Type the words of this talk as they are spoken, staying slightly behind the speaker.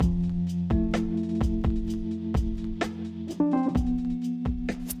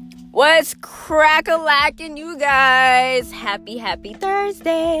What's crack-a-lackin', you guys? Happy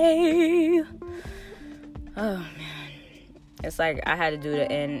Thursday. Oh, man. It's like I had to do the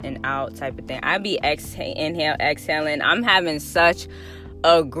in and out type of thing. I be inhale, exhaling. I'm having such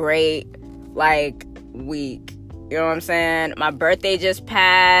a great, week. You know what I'm saying? My birthday just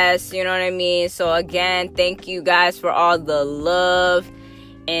passed. You know what I mean? So, again, thank you guys for all the love.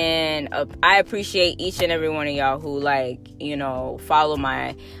 And I appreciate each and every one of y'all who, follow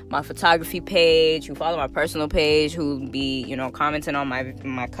my photography page, who follow my personal page, who be, commenting on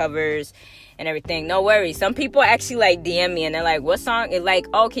my covers and everything. No worries. Some people actually, DM me, and they're like, what song?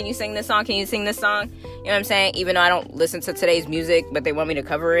 Oh, can you sing this song? Can you sing this song? You know what I'm saying? Even though I don't listen to today's music, but they want me to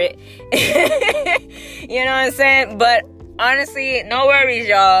cover it. You know what I'm saying? But, honestly, no worries,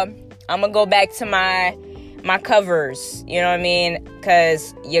 y'all. I'm going to go back to my covers, you know what I mean?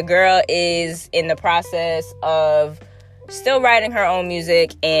 Because your girl is in the process of still writing her own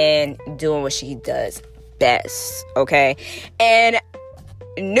music and doing what she does best, okay? And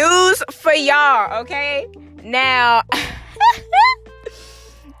news for y'all, okay? Now,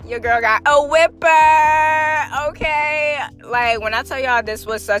 your girl got a whipper, okay? When I tell y'all this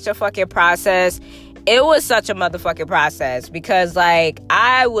was such a fucking process, it was such a motherfucking process because,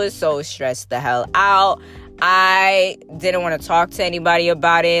 I was so stressed the hell out. I didn't want to talk to anybody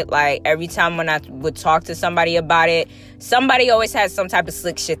about it. Every time when I would talk to somebody about it, somebody always had some type of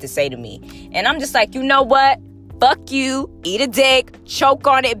slick shit to say to me. And I'm just like, you know what? Fuck you. Eat a dick. Choke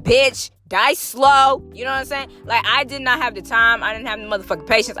on it, bitch. Die slow. You know what I'm saying? I did not have the time. I didn't have the motherfucking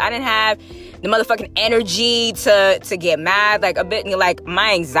patience. I didn't have the motherfucking energy to get mad. A bit,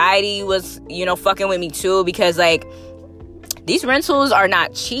 my anxiety was, fucking with me too. Because, these rentals are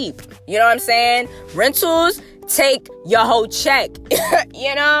not cheap. You know what I'm saying? Rentals take your whole check,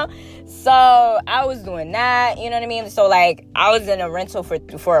 So I was doing that, you know what I mean? So I was in a rental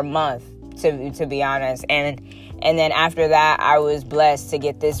for a month, to be honest. And then after that, I was blessed to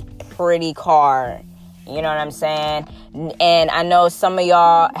get this pretty car. You know what I'm saying? And I know some of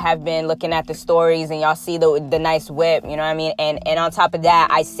y'all have been looking at the stories and y'all see the nice whip, you know what I mean? And on top of that,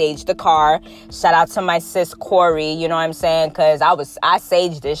 I saged the car. Shout out to my sis Corey, you know what I'm saying? Because I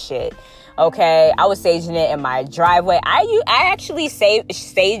saged this shit, okay? I was saging it in my driveway. I actually sage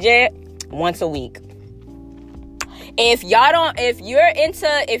it once a week. If you're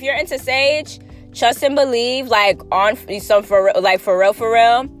into sage, trust and believe, on some for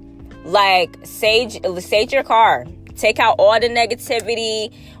real. Sage your car. Take out all the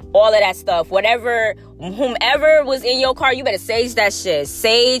negativity, all of that stuff. Whomever was in your car, you better sage that shit.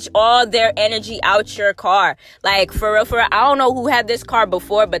 Sage all their energy out your car. For real. I don't know who had this car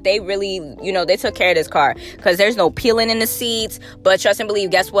before, but they really, they took care of this car. Because there's no peeling in the seats. But trust and believe,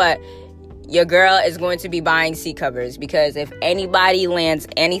 guess what? Your girl is going to be buying seat covers. Because if anybody lands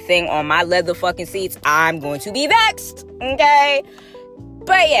anything on my leather fucking seats, I'm going to be vexed. Okay?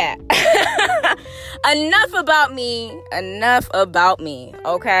 But yeah, enough about me,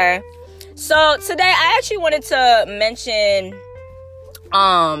 okay? So today I actually wanted to mention,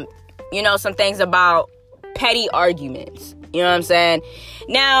 some things about petty arguments, you know what I'm saying?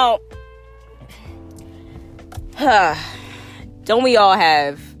 Now, don't we all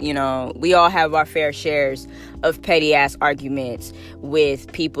have our fair shares of petty ass arguments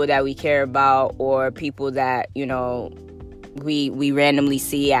with people that we care about or people that, we randomly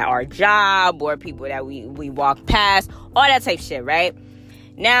see at our job or people that we walk past, all that type of shit, right?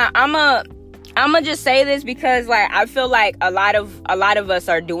 Now, I'm gonna just say this because I feel like a lot of us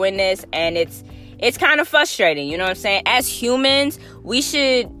are doing this and it's kind of frustrating, you know what I'm saying? As humans, we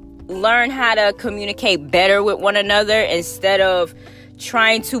should learn how to communicate better with one another instead of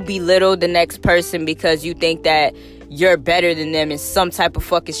trying to belittle the next person because you think that you're better than them in some type of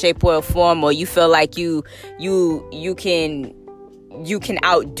fucking shape or form, or you feel like you can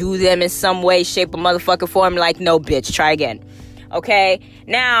outdo them in some way, shape, or motherfucking form. No, bitch, try again. Okay?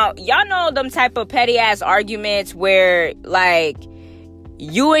 Now, y'all know them type of petty ass arguments where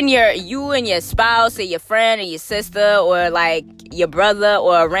you and your spouse or your friend or your sister or your brother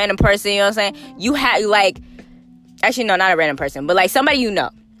or a random person, you know what I'm saying? You have actually no, not a random person, but somebody you know.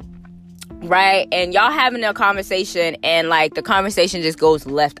 Right? And y'all having a conversation and the conversation just goes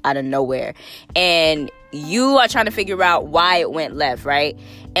left out of nowhere. And you are trying to figure out why it went left, right?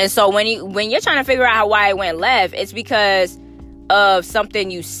 And so when you're trying to figure out why it went left, it's because of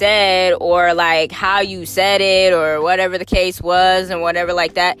something you said or how you said it or whatever the case was and whatever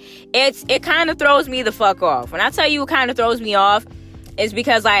like that. It kind of throws me the fuck off. When I tell you it kind of throws me off, it's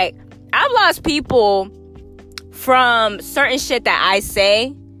because I've lost people from certain shit that I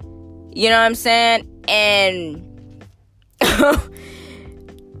say. You know what I'm saying? And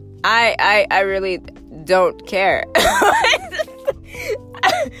I really don't care.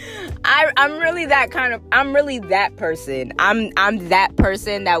 I'm really that person. I'm that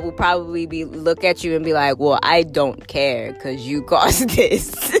person that will probably look at you and be like, well, I don't care because you caused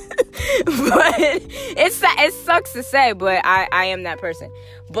this. But it sucks to say, but I am that person.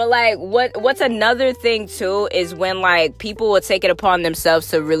 But like what's another thing too is when like people will take it upon themselves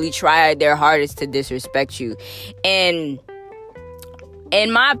to really try their hardest to disrespect you. And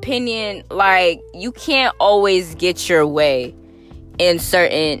in my opinion, like, you can't always get your way in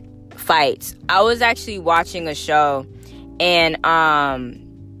certain fights. I was actually watching a show, and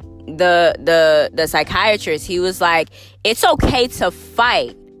the psychiatrist, he was like, it's okay to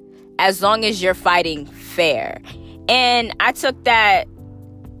fight as long as you're fighting fair. And I took that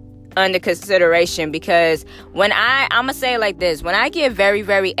under consideration, because when I'm gonna say it like this, when I get very,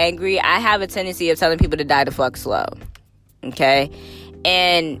 very angry, I have a tendency of telling people to die the fuck slow. Okay?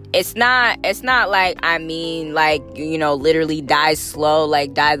 And it's not like, I mean, like, you know, literally die slow,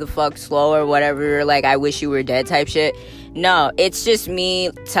 like die the fuck slow or whatever, like I wish you were dead type shit. No, it's just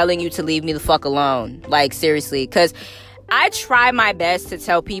me telling you to leave me the fuck alone. Like, seriously. Because I try my best to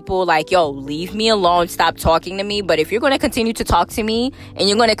tell people, like, yo, leave me alone, stop talking to me. But if you're going to continue to talk to me and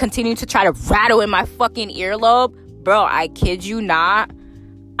you're going to continue to try to rattle in my fucking earlobe, bro, I kid you not,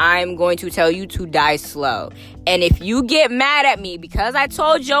 I'm going to tell you to die slow. And if you get mad at me because I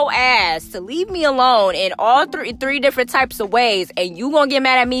told your ass to leave me alone in all three different types of ways, and you gonna get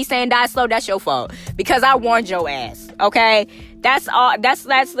mad at me saying die slow, that's your fault. Because I warned your ass, okay? That's all. That's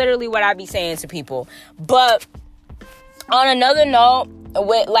literally what I be saying to people. But on another note,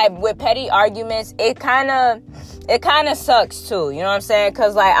 with petty arguments, it kind of sucks too, you know what I'm saying?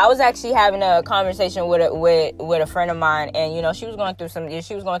 Because like, I was actually having a conversation with a friend of mine, and you know, she was going through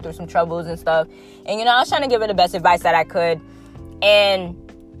some troubles and stuff, and you know, I was trying to give her the best advice that I could. And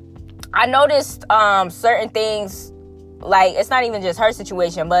I noticed certain things, like, it's not even just her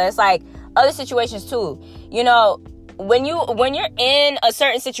situation, but it's like other situations too. You know, when you're in a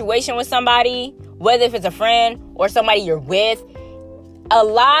certain situation with somebody, whether if it's a friend or somebody you're with, a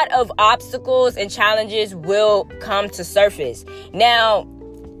lot of obstacles and challenges will come to surface. Now,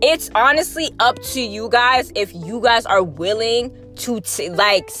 it's honestly up to you guys if you guys are willing to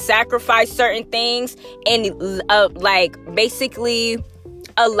like sacrifice certain things and like basically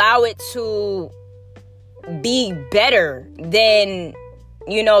allow it to be better than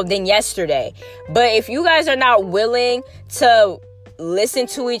yesterday. But if you guys are not willing to listen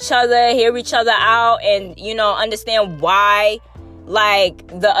to each other, hear each other out, and you know, understand why like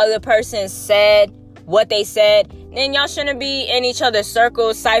the other person said what they said, then y'all shouldn't be in each other's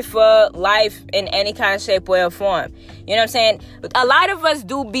circles, cipher, life in any kind of shape, way, or form. You know what I'm saying? A lot of us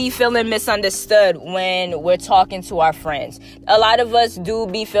do be feeling misunderstood when we're talking to our friends. A lot of us do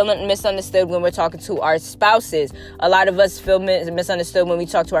be feeling misunderstood when we're talking to our spouses. A lot of us feel misunderstood when we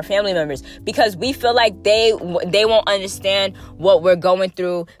talk to our family members, because we feel like they won't understand what we're going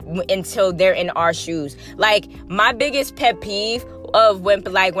through until they're in our shoes. Like, my biggest pet peeve of when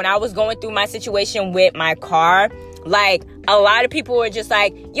I was going through my situation with my car, like, a lot of people were just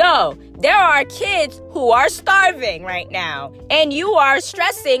like, yo, there are kids who are starving right now, and you are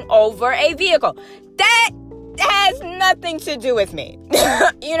stressing over a vehicle. That has nothing to do with me.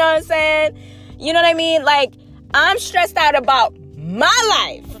 You know what I'm saying? You know what I mean? Like, I'm stressed out about my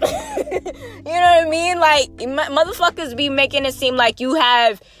life. You know what I mean? Like, motherfuckers be making it seem like you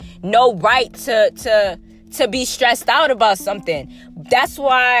have no right to be stressed out about something. That's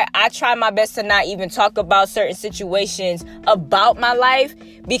why I try my best to not even talk about certain situations about my life,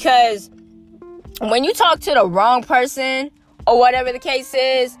 because when you talk to the wrong person or whatever the case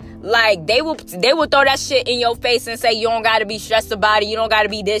is, like, they will throw that shit in your face and say you don't gotta be stressed about it, you don't gotta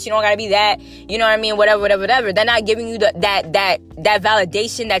be this, you don't gotta be that, you know what I mean, whatever. They're not giving you that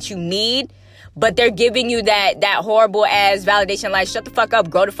validation that you need. But they're giving you that horrible ass validation, like, shut the fuck up,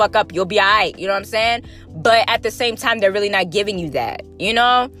 grow the fuck up, you'll be alright, you know what I'm saying? But at the same time, they're really not giving you that, you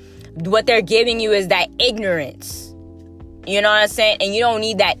know? What they're giving you is that ignorance, you know what I'm saying? And you don't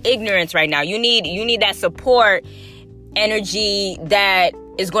need that ignorance right now. You need that support energy that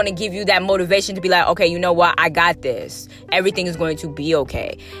is going to give you that motivation to be like, okay, you know what? I got this. Everything is going to be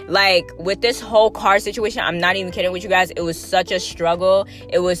okay. Like, with this whole car situation, I'm not even kidding with you guys. It was such a struggle.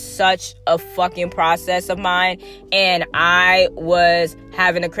 It was such a fucking process of mine. And I was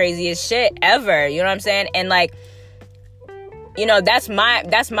having the craziest shit ever. You know what I'm saying? And like, you know, that's my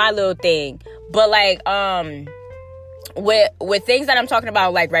little thing. But like, with things that I'm talking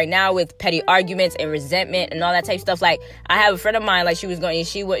about, like right now, with petty arguments and resentment and all that type of stuff, like, I have a friend of mine, like, she was going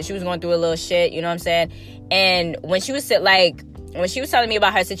through a little shit, you know what I'm saying? And when she was like, when she was telling me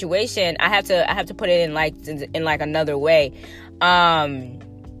about her situation, I have to put it in like another way.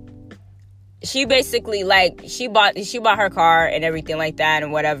 She basically, like, she bought her car and everything like that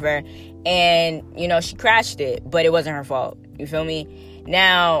and whatever, and, you know, she crashed it, but it wasn't her fault. You feel me?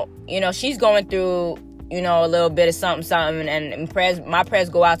 Now, you know, she's going through, you know, a little bit of something, and my prayers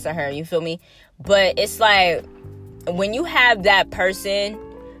go out to her. You feel me? But it's like, when you have that person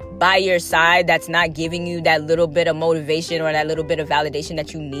by your side that's not giving you that little bit of motivation or that little bit of validation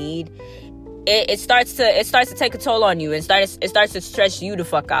that you need, it starts to take a toll on you. It starts to stress you the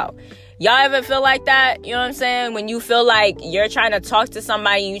fuck out. Y'all ever feel like that? You know what I'm saying? When you feel like you're trying to talk to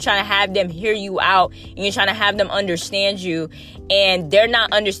somebody and you're trying to have them hear you out and you're trying to have them understand you, and they're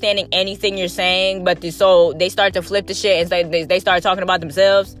not understanding anything you're saying, but so they start to flip the shit and they start talking about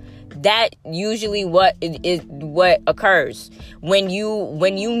themselves. That usually what occurs when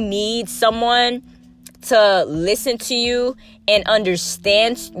you need someone to listen to you and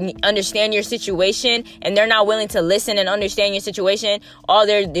understand your situation, and they're not willing to listen and understand your situation. All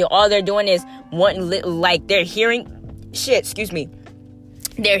they're doing is they're hearing shit. Excuse me.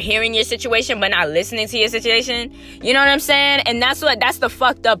 They're hearing your situation but not listening to your situation. You know what I'm saying? And that's the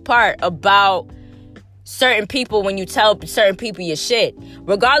fucked up part about certain people. When you tell certain people your shit,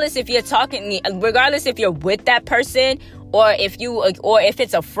 regardless if you're with that person, or if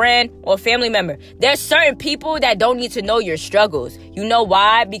it's a friend or family member, there's certain people that don't need to know your struggles. You know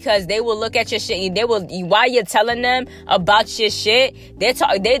why? Because they will look at your shit. While you're telling them about your shit, they're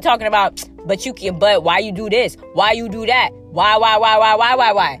talking about, but why you do this? Why you do that? Why?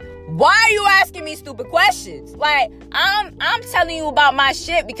 Why are you asking me stupid questions? Like, I'm telling you about my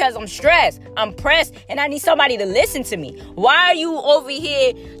shit because I'm stressed, I'm pressed, and I need somebody to listen to me. Why are you over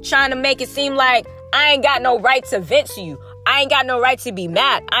here trying to make it seem like I ain't got no right to vent to you? I ain't got no right to be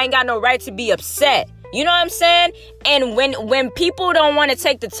mad. I ain't got no right to be upset. You know what I'm saying? And when people don't want to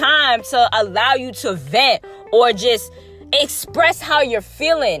take the time to allow you to vent or just express how you're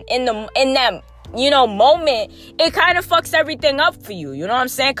feeling in that, you know, moment, it kind of fucks everything up for you. You know what I'm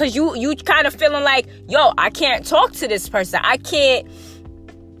saying? Because you kind of feeling like, yo, I can't talk to this person. I can't,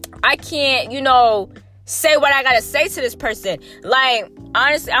 you know, say what I gotta say to this person. Like,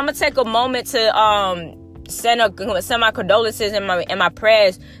 honestly, I'm gonna take a moment to send my condolences and my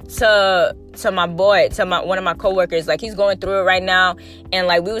prayers to my boy, to one of my coworkers. Like, he's going through it right now, and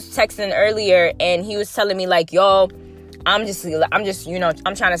like, we was texting earlier, and he was telling me like, yo, I'm just, you know,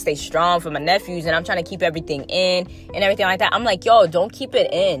 I'm trying to stay strong for my nephews, and I'm trying to keep everything in and everything like that. I'm like, yo, don't keep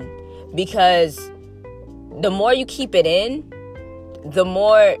it in, because the more you keep it in, the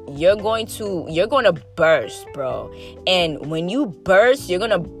more you're going to burst, bro. And when you burst, you're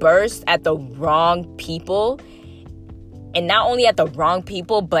going to burst at the wrong people. And not only at the wrong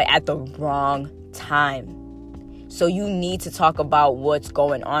people, but at the wrong time. So you need to talk about what's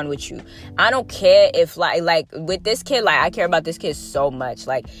going on with you. I don't care if like with this kid, like, I care about this kid so much.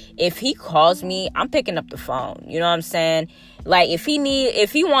 Like, if he calls me, I'm picking up the phone. You know what I'm saying? Like, if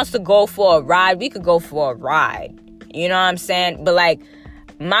he wants to go for a ride, we could go for a ride. You know what I'm saying? But like,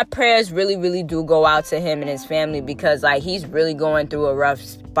 my prayers really, really do go out to him and his family, because like, he's really going through a rough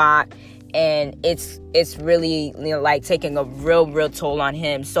spot, and it's really, you know, like, taking a real toll on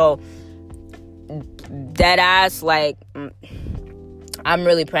him. So dead ass, like, I'm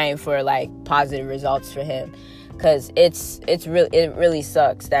really praying for like positive results for him, because it really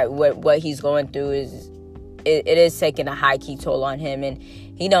sucks that what he's going through it is taking a high key toll on him, and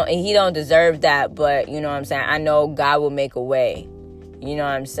he don't deserve that. But you know what I'm saying, I know God will make a way. You know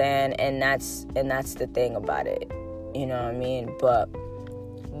what I'm saying? And that's the thing about it. You know what I mean? But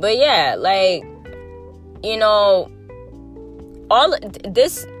yeah, like, you know, all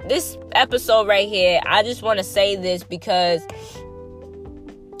this episode right here, I just want to say this, because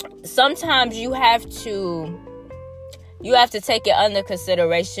sometimes you have to take it under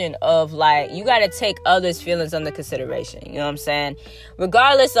consideration of, like, you got to take others' feelings under consideration. You know what I'm saying?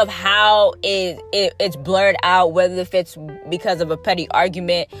 Regardless of how it's blurred out, whether if it's because of a petty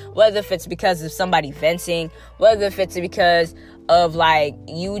argument, whether if it's because of somebody venting, whether if it's because of, like,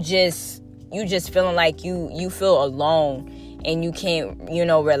 you just feeling like you feel alone and you can't, you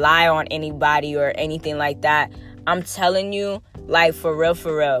know, rely on anybody or anything like that. I'm telling you, like, for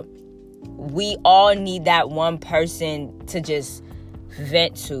real, we all need that one person to just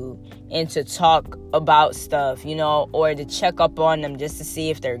vent to and to talk about stuff, you know, or to check up on them just to see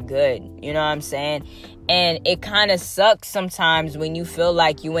if they're good. You know what I'm saying? And it kind of sucks sometimes when you feel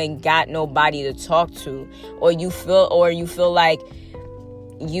like you ain't got nobody to talk to, or you feel like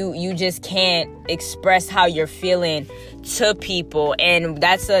you just can't express how you're feeling to people. And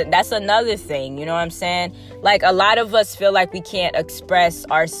that's another thing, you know what I'm saying? Like, a lot of us feel like we can't express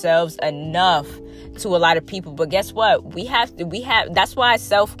ourselves enough to a lot of people, but guess what? We have that's why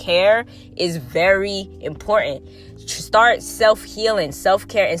self-care is very important. Start self-healing,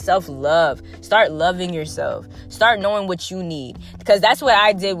 self-care, and self-love. Start loving yourself. Start knowing what you need, because that's what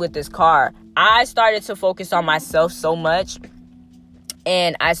I did with this car. I started to focus on myself so much,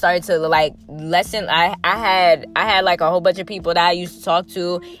 and I started to like listen. I had like a whole bunch of people that I used to talk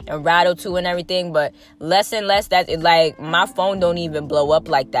to and rattle to and everything, but less and less. That it, like, my phone don't even blow up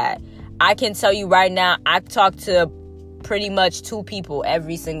like that. I can tell you right now, I talk to pretty much 2 people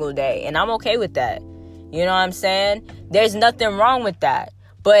every single day, and I'm okay with that. You know what I'm saying? There's nothing wrong with that.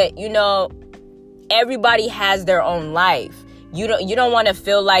 But, you know, everybody has their own life. You don't want to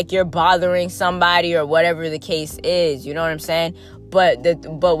feel like you're bothering somebody or whatever the case is. You know what I'm saying? But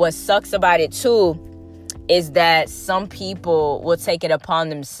what sucks about it too is that some people will take it upon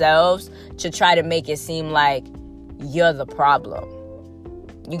themselves to try to make it seem like you're the problem.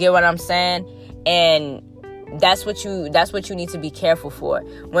 You get what I'm saying? And that's what you need to be careful for.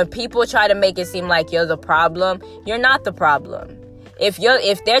 When people try to make it seem like you're the problem, you're not the problem.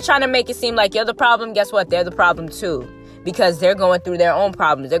 If they're trying to make it seem like you're the problem, guess what? They're the problem too, because they're going through their own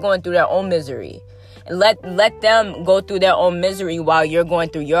problems. They're going through their own misery. And let them go through their own misery while you're going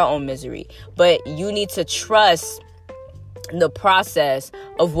through your own misery. But you need to trust the process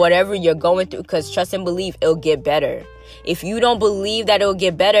of whatever you're going through, because trust and believe it'll get better. If you don't believe that it'll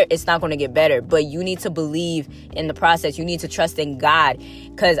get better, it's not going to get better. But you need to believe in the process. You need to trust in God,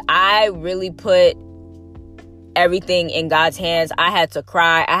 because I really put everything in God's hands. I had to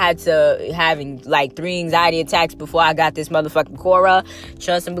cry. I had to having like 3 anxiety attacks before I got this motherfucking Cora.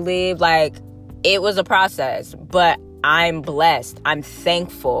 Trust and believe. Like, it was a process, but I'm blessed. I'm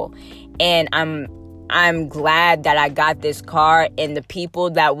thankful, and I'm glad that I got this car, and the people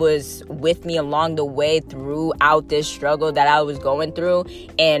that was with me along the way throughout this struggle that I was going through,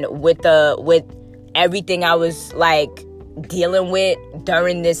 and with everything I was like dealing with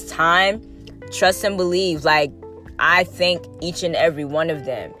during this time. Trust and believe, like, I thank each and every one of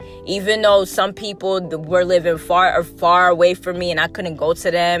them. Even though some people were living far away from me and I couldn't go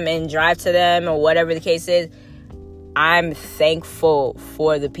to them and drive to them or whatever the case is, I'm thankful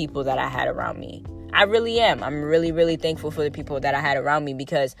for the people that I had around me. I really am. I'm really, really thankful for the people that I had around me,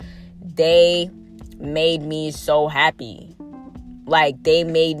 because they made me so happy. Like, they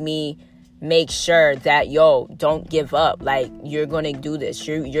made me make sure that, yo, don't give up. Like, you're going to do this.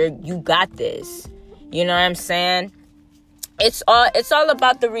 You got this. You know what I'm saying? It's all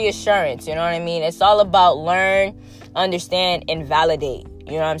about the reassurance. You know what I mean? It's all about learn, understand, and validate.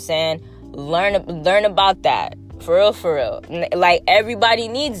 You know what I'm saying? Learn about that. For real. Like, everybody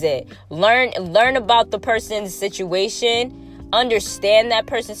needs it. Learn about the person's situation, understand that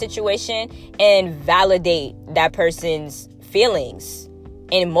person's situation, and validate that person's feelings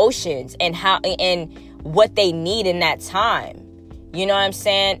and emotions and what they need in that time. You know what I'm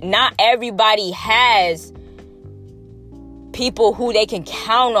saying? Not everybody has people who they can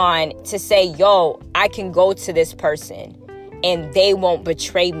count on to say, yo, I can go to this person and they won't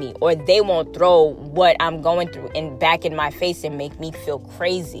betray me, or they won't throw what I'm going through back in my face and make me feel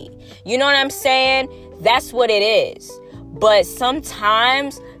crazy. You know what I'm saying? That's what it is. But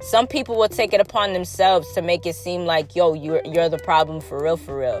sometimes some people will take it upon themselves to make it seem like, yo, you're the problem for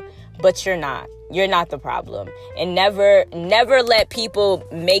real. But you're not. You're not the problem. And never let people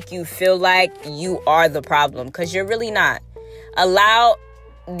make you feel like you are the problem, because you're really not.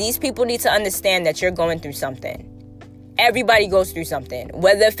 These people need to understand that you're going through something. Everybody goes through something.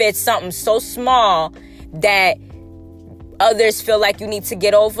 Whether if it's something so small that others feel like you need to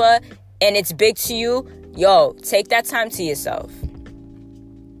get over, and it's big to you, yo, take that time to yourself.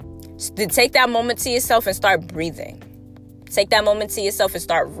 Take that moment to yourself and start breathing. Take that moment to yourself and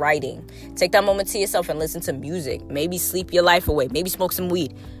start writing. Take that moment to yourself and listen to music. Maybe sleep your life away. Maybe smoke some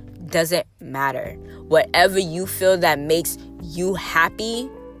weed. Doesn't matter. Whatever you feel that makes you happy,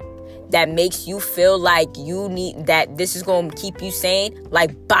 that makes you feel like you need, that this is going to keep you sane,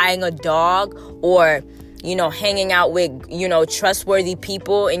 like buying a dog, or, you know, hanging out with, you know, trustworthy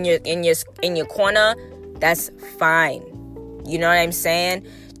people in your corner, that's fine. You know what I'm saying?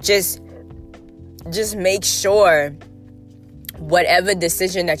 Just make sure whatever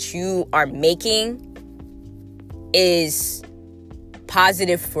decision that you are making is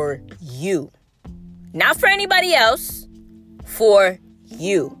positive for you. Not for anybody else, for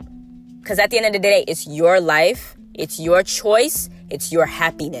you. Because at the end of the day, it's your life, it's your choice, it's your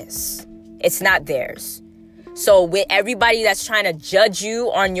happiness. It's not theirs. So with everybody that's trying to judge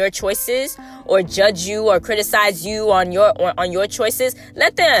you on your choices, or judge you or criticize you on your choices,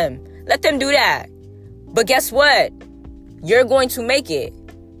 let them do that. But guess what? You're going to make it.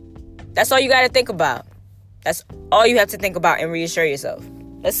 That's all you got to think about. That's all you have to think about and reassure yourself.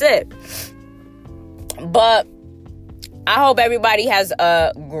 That's it. But I hope everybody has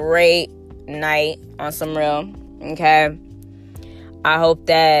a great night on some real. Okay? I hope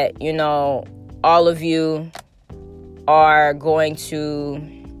that, all of you are going to,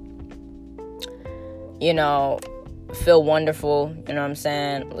 feel wonderful. You know what I'm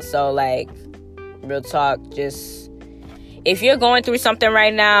saying? So, like, real talk, just, if you're going through something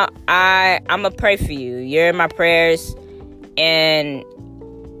right now, I'm going to pray for you. You're in my prayers. And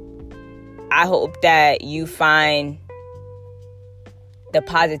I hope that you find the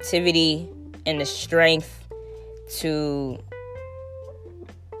positivity and the strength to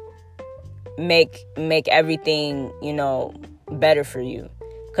make everything, better for you.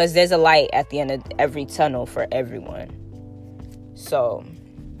 Because there's a light at the end of every tunnel for everyone. So,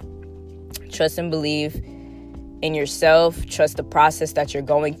 trust and believe in yourself. Trust the process that you're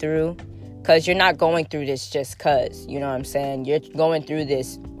going through. Because you're not going through this just because. You know what I'm saying? You're going through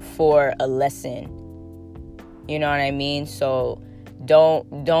this for a lesson. You know what I mean? So,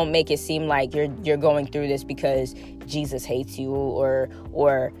 don't make it seem like you're going through this because Jesus hates you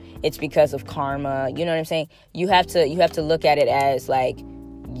or it's because of karma. You know what I'm saying? You have to look at it as like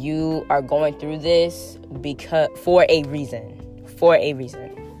you are going through this because for a reason.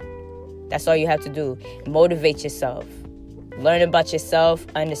 That's all you have to do. Motivate yourself. Learn about yourself,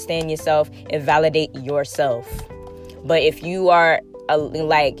 understand yourself, and validate yourself. But if you are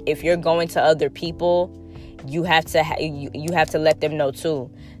if you're going to other people, you have to let them know too.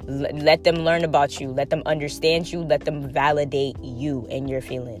 Let them learn about you. Let them understand you. Let them validate you and your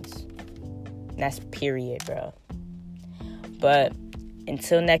feelings. That's period, bro. But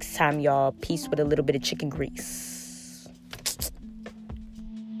until next time, y'all, peace with a little bit of chicken grease.